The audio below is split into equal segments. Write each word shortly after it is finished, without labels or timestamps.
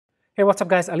Hey, what's up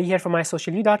guys, Ali here from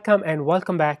mysocialyou.com and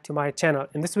welcome back to my channel.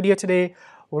 In this video today,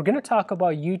 we're going to talk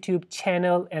about YouTube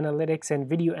channel analytics and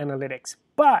video analytics,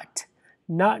 but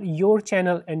not your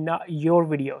channel and not your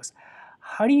videos.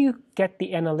 How do you get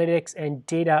the analytics and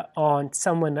data on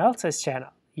someone else's channel?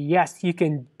 Yes, you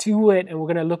can do it, and we're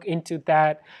going to look into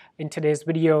that in today's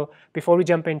video. Before we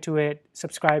jump into it,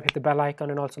 subscribe, hit the bell icon,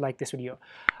 and also like this video.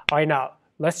 All right, now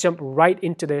let's jump right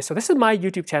into this. So this is my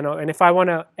YouTube channel, and if I want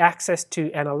to access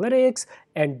to analytics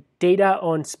and data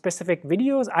on specific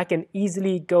videos, I can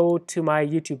easily go to my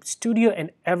YouTube studio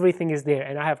and everything is there.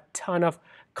 And I have a ton of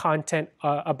content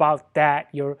about that,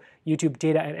 your YouTube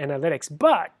data and analytics.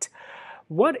 But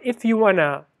what if you want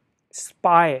to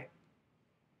spy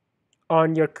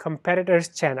on your competitor's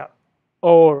channel,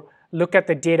 or look at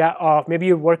the data of, maybe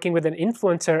you're working with an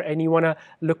influencer and you want to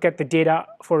look at the data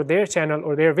for their channel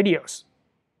or their videos?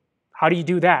 How do you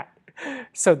do that?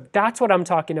 So that's what I'm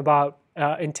talking about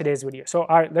in today's video. So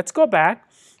all right, let's go back.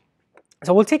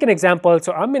 So we'll take an example.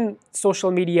 So I'm in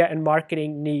social media and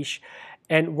marketing niche,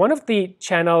 and one of the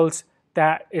channels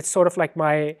that it's sort of like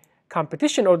my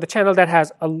competition, or the channel that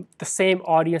has the same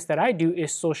audience that I do,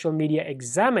 is Social Media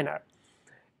Examiner,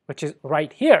 which is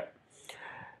right here.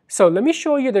 So let me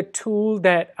show you the tool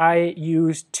that I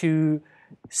use to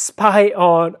spy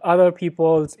on other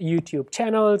people's YouTube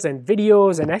channels and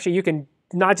videos. And actually, you can,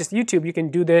 not just YouTube, you can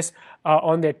do this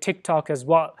on their TikTok as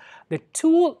well. The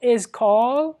tool is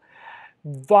called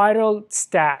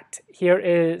ViralStat. Here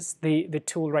is the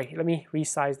tool right here. Let me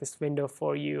resize this window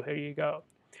for you. Here you go.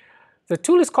 The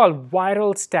tool is called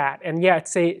ViralStat, and yeah,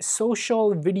 it's a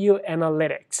social video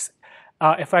analytics.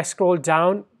 If I scroll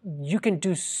down, you can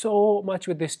do so much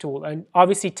with this tool. And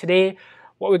obviously today,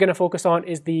 what we're going to focus on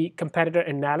is the competitor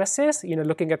analysis,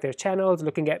 looking at their channels,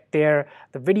 looking at the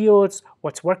videos,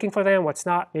 what's working for them, what's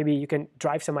not. Maybe you can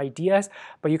drive some ideas,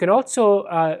 but you can also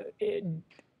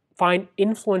find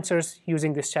influencers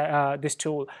using this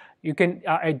tool. You can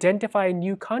identify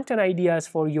new content ideas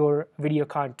for your video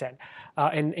content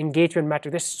and engagement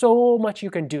metrics. There's so much you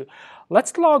can do.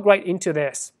 Let's log right into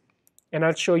this, and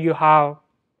I'll show you how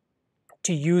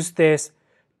to use this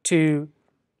to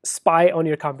spy on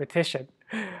your competition.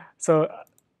 So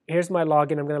here's my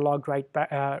login. I'm going to log right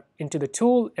back into the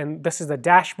tool, and this is the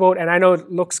dashboard. And I know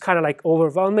it looks kind of like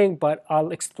overwhelming, but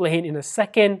I'll explain in a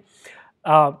second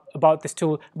about this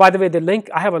tool. By the way, the link,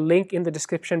 I have a link in the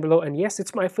description below, and yes,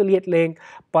 it's my affiliate link,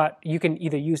 but you can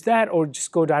either use that or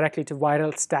just go directly to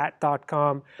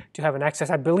viralstat.com to have an access.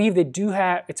 I believe they do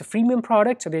have, it's a freemium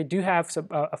product, so they do have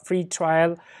a free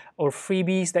trial or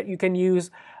freebies that you can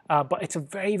use, but it's a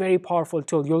very, very powerful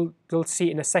tool. You'll see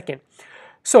in a second.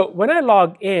 So when I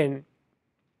log in,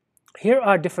 here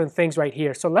are different things right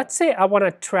here. So let's say I want to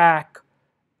track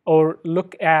or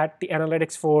look at the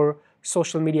analytics for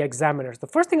Social Media Examiners. The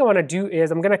first thing I want to do is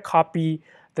I'm going to copy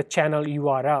the channel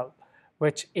URL,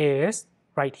 which is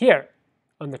right here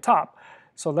on the top.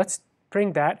 So let's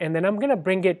bring that, and then I'm going to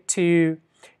bring it to,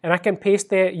 and I can paste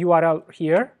the URL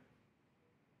here.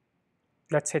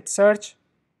 Let's hit search.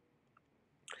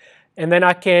 And then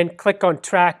I can click on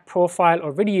track, profile,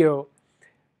 or video.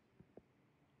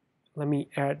 Let me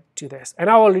add to this. And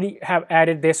I already have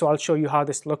added this, so I'll show you how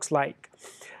this looks like.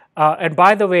 And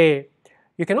by the way,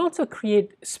 you can also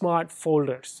create smart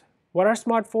folders. What are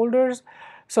smart folders?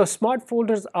 So smart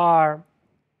folders are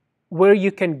where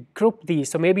you can group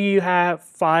these. So maybe you have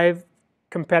 5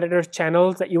 competitors'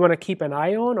 channels that you want to keep an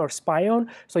eye on or spy on.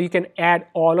 So you can add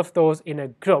all of those in a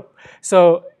group.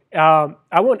 So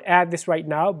I won't add this right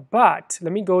now, but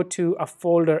let me go to a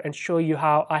folder and show you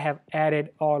how I have added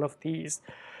all of these.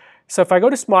 So if I go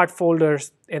to smart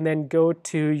folders and then go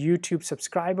to YouTube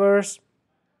subscribers,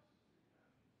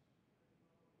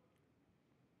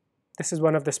 this is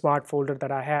one of the smart folders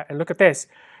that I have. And look at this.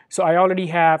 So I already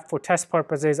have, for test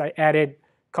purposes, I added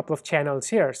a couple of channels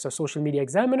here. So Social Media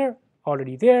Examiner,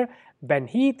 already there. Ben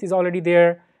Heath is already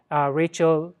there.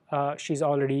 Rachel, she's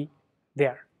already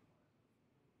there.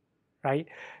 Right?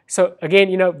 So again,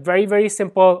 very, very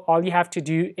simple. All you have to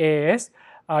do is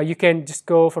you can just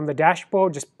go from the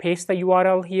dashboard, just paste the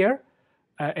URL here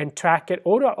and track it.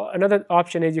 Or another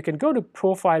option is you can go to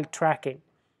profile tracking.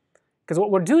 Because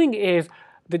what we're doing is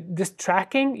this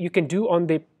tracking you can do on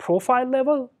the profile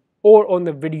level or on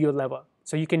the video level.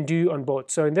 So you can do on both.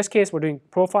 So in this case, we're doing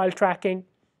profile tracking.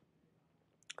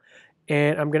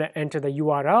 And I'm going to enter the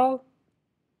URL.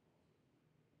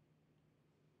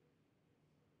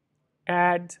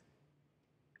 Add.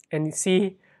 And you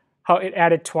see how it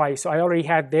added twice. So I already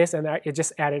had this, and it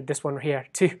just added this one here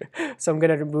too. So I'm going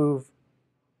to remove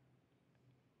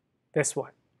this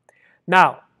one.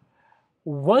 Now,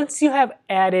 once you have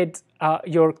added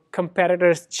your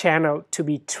competitor's channel to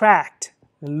be tracked,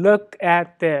 look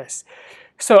at this.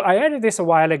 So I added this a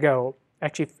while ago,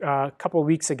 actually a couple of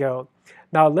weeks ago.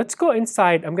 Now let's go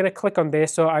inside. I'm going to click on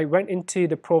this. So I went into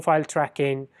the profile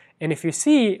tracking. And if you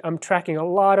see, I'm tracking a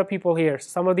lot of people here.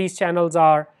 Some of these channels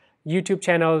are YouTube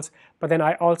channels, but then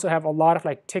I also have a lot of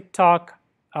like TikTok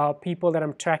people that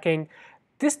I'm tracking.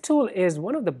 This tool is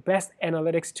one of the best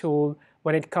analytics tool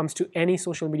when it comes to any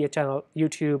social media channel,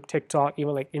 YouTube, TikTok,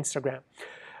 even like Instagram.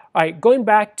 All right, going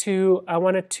back to, I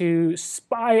wanted to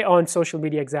spy on Social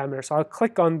Media Examiner. So I'll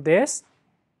click on this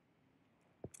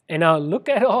and now look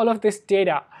at all of this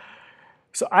data.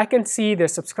 So I can see the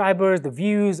subscribers, the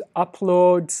views,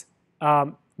 uploads,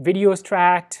 videos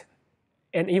tracked,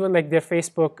 and even like their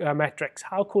Facebook metrics.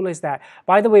 How cool is that?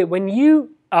 By the way, when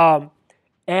you add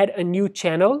a new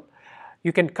channel,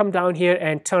 you can come down here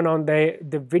and turn on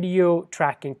the video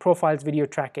tracking, profiles video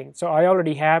tracking. So I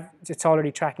already have, it's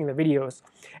already tracking the videos.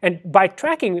 And by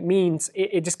tracking, it means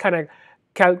it just kind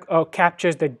of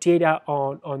captures the data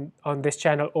on this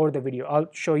channel or the video. I'll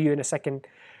show you in a second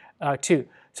too.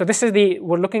 So this is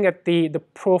we're looking at the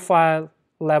profile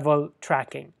level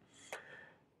tracking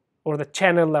or the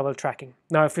channel level tracking.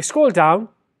 Now if we scroll down,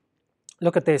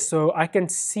 look at this. So I can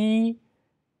see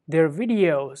their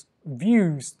videos,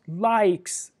 views,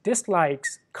 likes,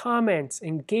 dislikes, comments,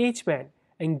 engagement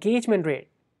rate.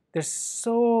 There's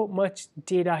so much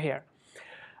data here.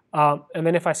 And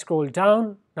then if I scroll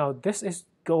down, now this is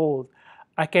gold.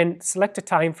 I can select a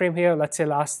time frame here, let's say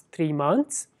last 3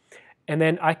 months, and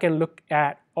then I can look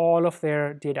at all of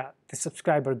their data, the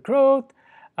subscriber growth,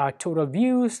 total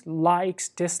views, likes,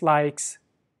 dislikes.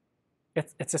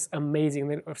 It's just amazing.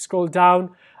 Then if I scroll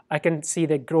down, I can see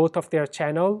the growth of their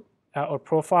channel or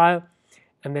profile,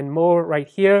 and then more right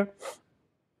here.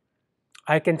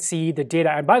 I can see the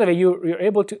data. And by the way, you're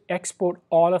able to export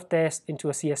all of this into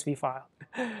a CSV file.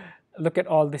 Look at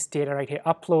all this data right here,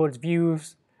 uploads,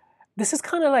 views. This is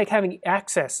kind of like having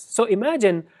access. So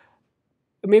imagine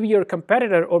maybe you're a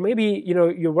competitor, or maybe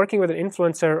you're working with an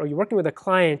influencer, or you're working with a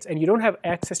client and you don't have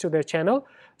access to their channel.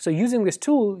 So using this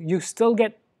tool, you still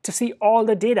get to see all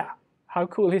the data. How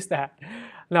cool is that?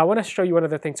 Now I want to show you one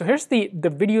other thing. So here's the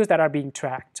videos that are being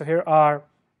tracked. So here are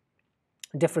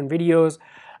different videos,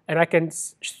 and I can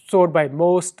sort by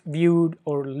most viewed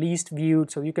or least viewed.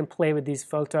 So you can play with these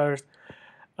filters.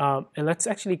 And let's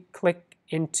actually click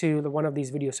into one of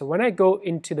these videos. So when I go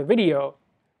into the video,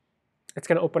 it's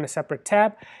going to open a separate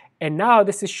tab. And now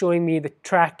this is showing me the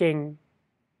tracking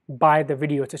by the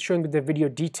video. It's showing me the video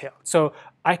detail. So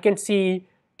I can see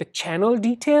the channel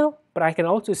detail, but I can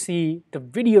also see the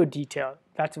video detail.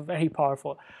 That's very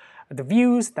powerful. The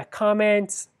views, the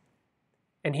comments,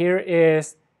 and here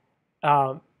is,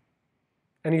 and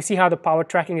you see how the power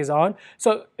tracking is on.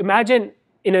 So imagine,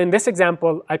 in this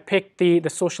example, I picked the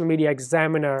Social Media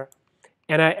Examiner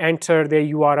and I enter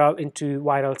the URL into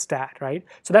ViralStat, right?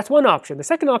 So that's one option. The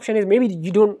second option is maybe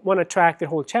you don't want to track the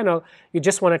whole channel, you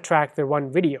just want to track the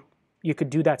one video. You could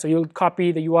do that. So you'll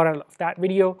copy the URL of that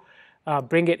video,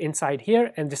 bring it inside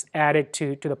here, and just add it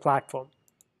to the platform.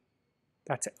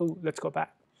 That's it. Ooh, let's go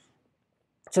back.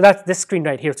 So that's this screen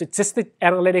right here. So it's just the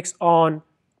analytics on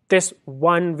this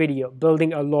one video,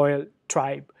 building a loyal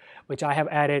tribe, which I have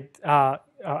added a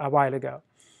while ago.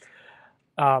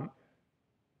 And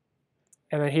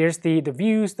then here's the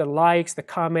views, the likes, the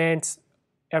comments,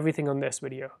 everything on this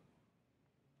video.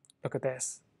 Look at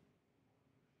this.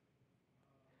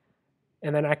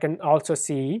 And then I can also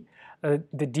see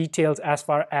the details as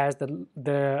far as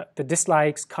the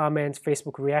dislikes, comments,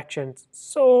 Facebook reactions,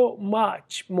 so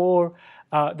much more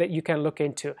that you can look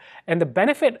into. And the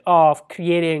benefit of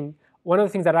creating, one of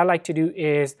the things that I like to do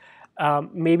is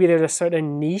maybe there's a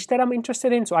certain niche that I'm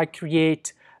interested in, so I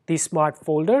create these smart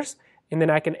folders, and then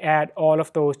I can add all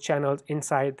of those channels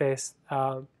inside this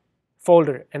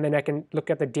folder, and then I can look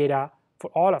at the data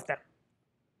for all of them.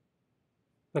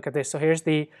 Look at this. So here's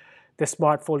the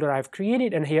smart folder I've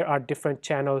created, and here are different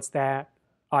channels that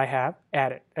I have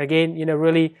added. Again,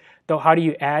 really, though, how do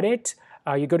you add it?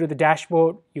 You go to the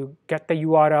dashboard, you get the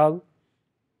URL,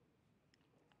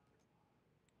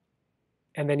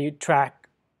 and then you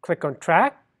click on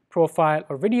track, profile,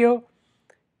 or video,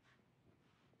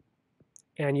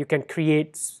 and you can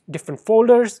create different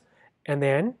folders and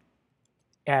then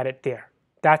add it there.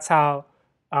 That's how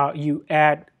you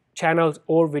add channels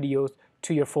or videos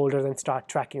to your folders and start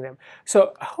tracking them.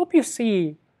 So I hope you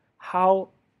see how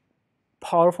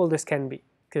powerful this can be,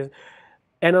 because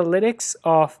analytics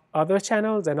of other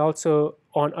channels and also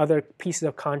on other pieces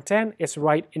of content is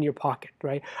right in your pocket,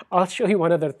 right? I'll show you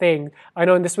one other thing. I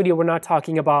know in this video we're not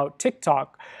talking about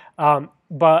TikTok,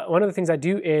 But one of the things I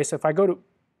do is, so if I go to,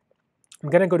 I'm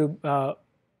gonna go to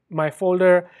my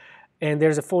folder, and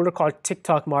there's a folder called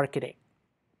TikTok marketing.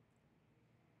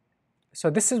 So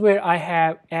this is where I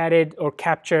have added or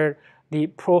captured the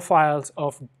profiles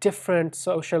of different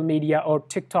social media or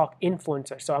TikTok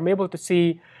influencers. So I'm able to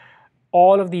see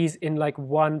all of these in like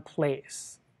one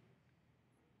place,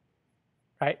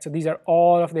 right? So these are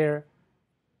all of their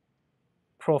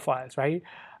profiles, right?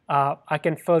 I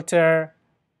can filter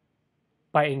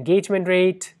by engagement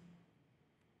rate,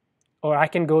 or I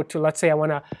can go to, let's say I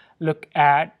want to look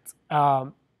at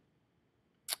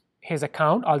his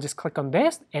account. I'll just click on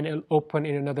this and it'll open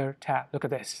in another tab. Look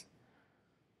at this.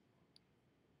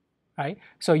 Right?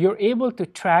 So you're able to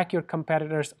track your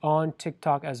competitors on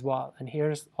TikTok as well. And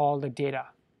here's all the data.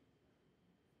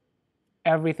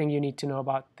 Everything you need to know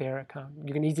about their account.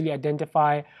 You can easily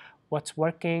identify what's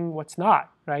working, what's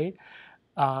not, right?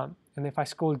 And if I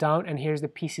scroll down, and here's the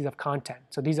pieces of content.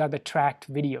 So these are the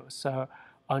tracked videos. So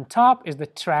on top is the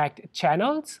tracked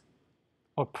channels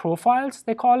or profiles,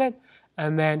 they call it.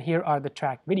 And then here are the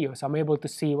tracked videos. So I'm able to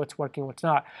see what's working, what's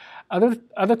not.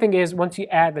 Other thing is, once you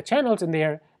add the channels in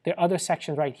there are other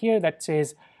sections right here that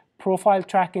says profile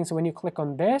tracking. So when you click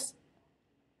on this,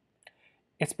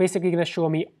 it's basically going to show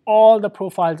me all the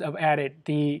profiles I've added,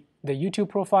 the YouTube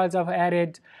profiles I've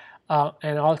added,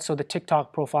 and also the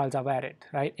TikTok profiles I've added,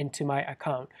 right, into my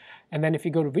account. And then if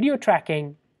you go to video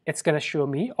tracking, it's going to show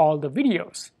me all the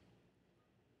videos.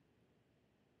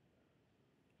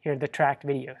 Here are the tracked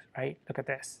videos, right? Look at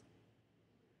this.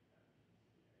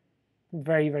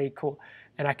 Very, very cool.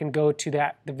 And I can go to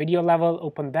the video level,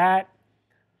 open that.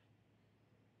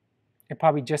 It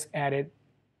probably just added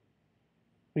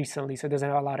recently, so it doesn't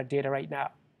have a lot of data right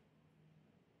now.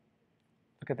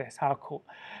 Look at this, how cool.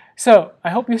 So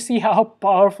I hope you see how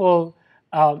powerful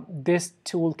this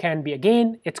tool can be.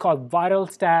 Again, it's called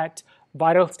ViralStat,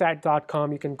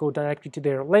 viralstat.com. You can go directly to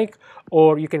their link,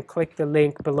 or you can click the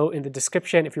link below in the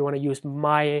description if you want to use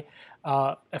my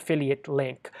affiliate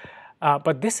link.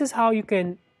 But this is how you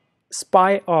can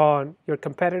spy on your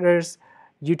competitors'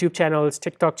 YouTube channels,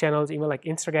 TikTok channels, even like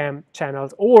Instagram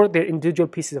channels, or their individual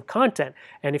pieces of content.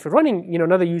 And if you're running,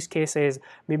 another use case is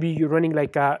maybe you're running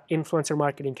like an influencer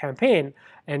marketing campaign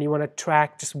and you want to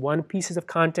track just one piece of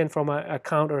content from an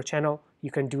account or a channel,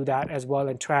 you can do that as well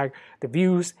and track the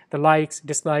views, the likes,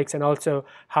 dislikes, and also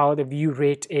how the view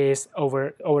rate is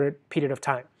over a period of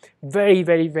time. Very,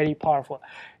 very, very powerful.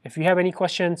 If you have any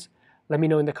questions, let me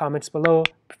know in the comments below.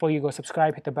 Before you go,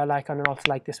 subscribe, hit the bell icon, and also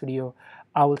like this video.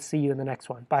 I will see you in the next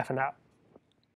one. Bye for now.